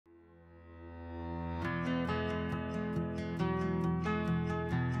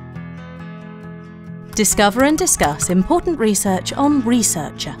Discover and discuss important research on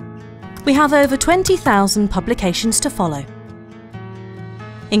Researcher. We have over 20,000 publications to follow,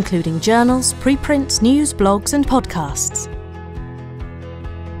 including journals, preprints, news, blogs and podcasts.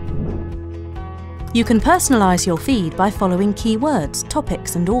 You can personalise your feed by following keywords,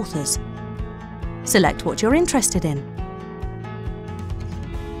 topics and authors. Select what you're interested in.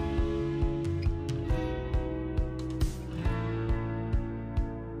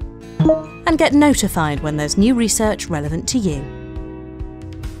 And get notified when there's new research relevant to you.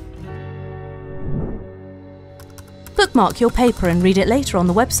 Bookmark your paper and read it later on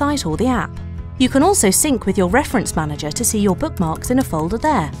the website or the app. You can also sync with your reference manager to see your bookmarks in a folder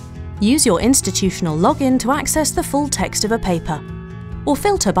there. Use your institutional login to access the full text of a paper, or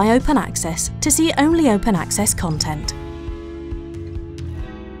filter by open access to see only open access content.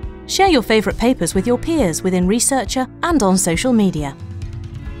 Share your favourite papers with your peers within Researcher and on social media.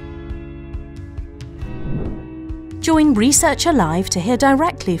 Join Researcher Live to hear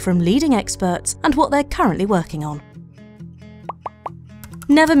directly from leading experts and what they're currently working on.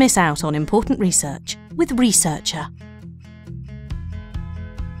 Never miss out on important research with Researcher.